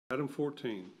Item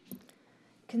 14.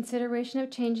 Consideration of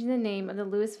changing the name of the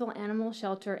Lewisville Animal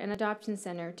Shelter and Adoption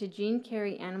Center to Jean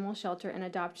Carey Animal Shelter and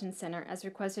Adoption Center as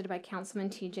requested by Councilman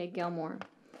T.J. Gilmore.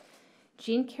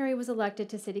 Jean Carey was elected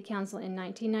to City Council in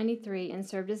 1993 and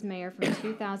served as mayor from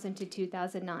 2000 to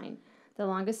 2009, the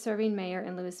longest-serving mayor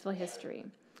in Lewisville history.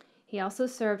 He also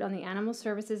served on the Animal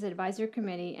Services Advisory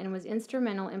Committee and was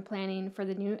instrumental in planning for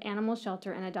the new Animal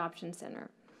Shelter and Adoption Center,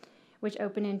 which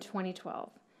opened in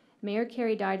 2012. Mayor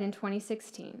Carey died in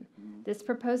 2016. This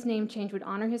proposed name change would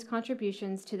honor his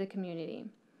contributions to the community.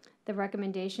 The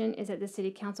recommendation is that the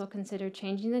City Council consider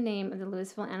changing the name of the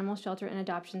Lewisville Animal Shelter and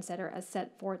Adoption Center as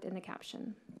set forth in the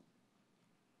caption.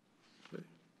 Okay.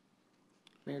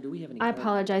 Mayor, do we have any? I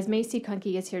apologize. Macy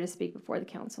Kunke is here to speak before the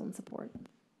council in support.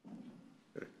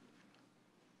 Okay.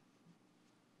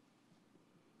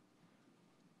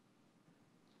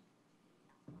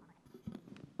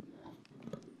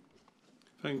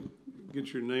 If I can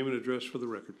get your name and address for the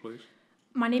record, please.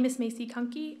 My name is Macy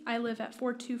Kunke. I live at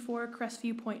 424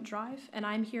 Crestview Point Drive, and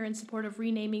I'm here in support of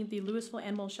renaming the Lewisville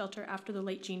Animal Shelter after the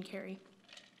late Jean Carey.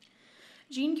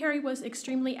 Jean Carey was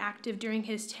extremely active during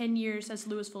his 10 years as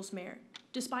Lewisville's mayor.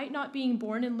 Despite not being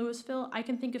born in Lewisville, I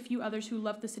can think of few others who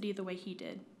loved the city the way he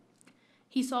did.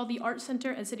 He saw the Art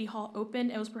Center at City Hall open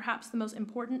and was perhaps the most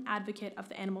important advocate of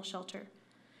the animal shelter.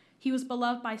 He was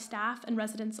beloved by staff and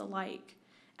residents alike,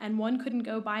 and one couldn't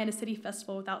go by in a city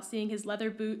festival without seeing his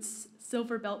leather boots,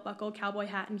 silver belt buckle, cowboy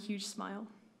hat, and huge smile.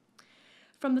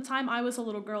 From the time I was a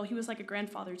little girl, he was like a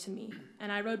grandfather to me,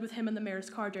 and I rode with him in the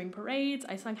mayor's car during parades.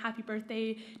 I sung happy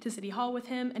birthday to City Hall with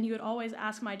him, and he would always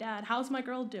ask my dad, "How's my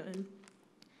girl doing?"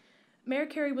 Mayor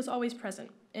Carey was always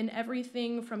present in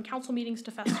everything from council meetings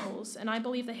to festivals, and I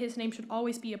believe that his name should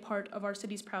always be a part of our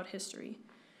city's proud history,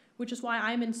 which is why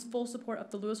I'm in full support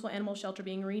of the Lewisville Animal Shelter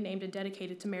being renamed and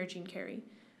dedicated to Mayor Jean Carey.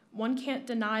 One can't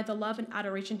deny the love and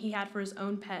adoration he had for his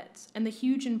own pets and the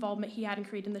huge involvement he had in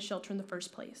creating the shelter in the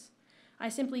first place. I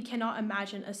simply cannot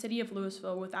imagine a city of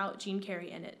Lewisville without Jean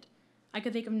Carey in it. I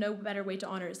could think of no better way to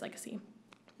honor his legacy.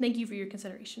 Thank you for your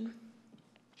consideration.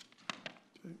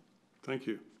 Okay. Thank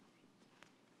you.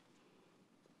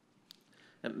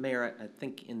 Mayor, I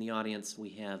think in the audience we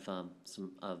have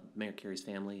some of Mayor Carey's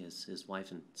family. His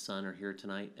wife and son are here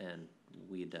tonight, and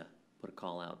we'd put a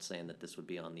call out saying that this would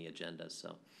be on the agenda.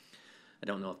 So I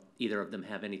don't know if either of them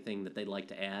have anything that they'd like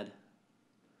to add.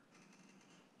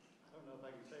 I don't know if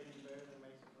I can say any better than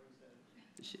Mason what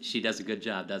he said. She does a good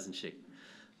job, doesn't she?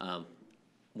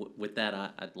 With that,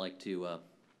 I'd like to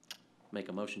make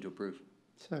a motion to approve.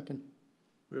 Second.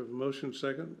 We have a motion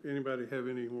second. Anybody have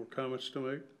any more comments to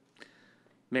make?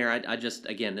 Mayor, I just,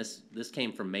 again, this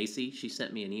came from Macy. She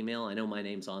sent me an email. I know my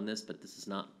name's on this, but this is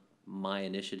not my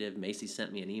initiative. Macy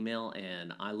sent me an email,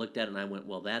 and I looked at it and I went,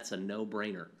 well, that's a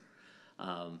no-brainer.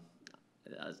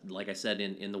 Like I said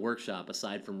in the workshop,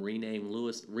 aside from renaming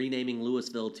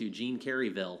Lewisville to Jean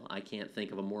Careyville, I can't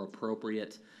think of a more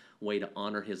appropriate way to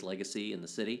honor his legacy in the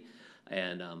city.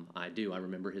 And I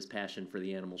remember his passion for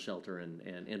the animal shelter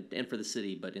and for the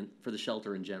city, but for the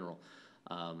shelter in general.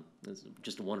 He's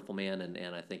just a wonderful man,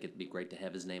 and I think it'd be great to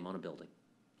have his name on a building.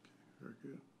 Very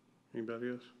good. Anybody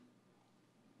else?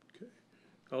 Okay.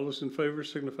 All those in favor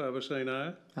signify by saying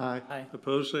aye. Aye. Aye.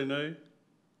 Opposed, say nay.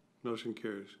 Motion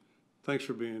carries. Thanks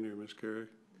for being here, Ms. Carey,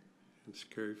 and the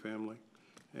Carey family.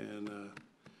 And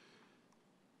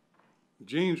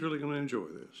Jean's really going to enjoy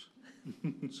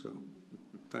this. So,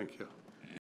 thank you.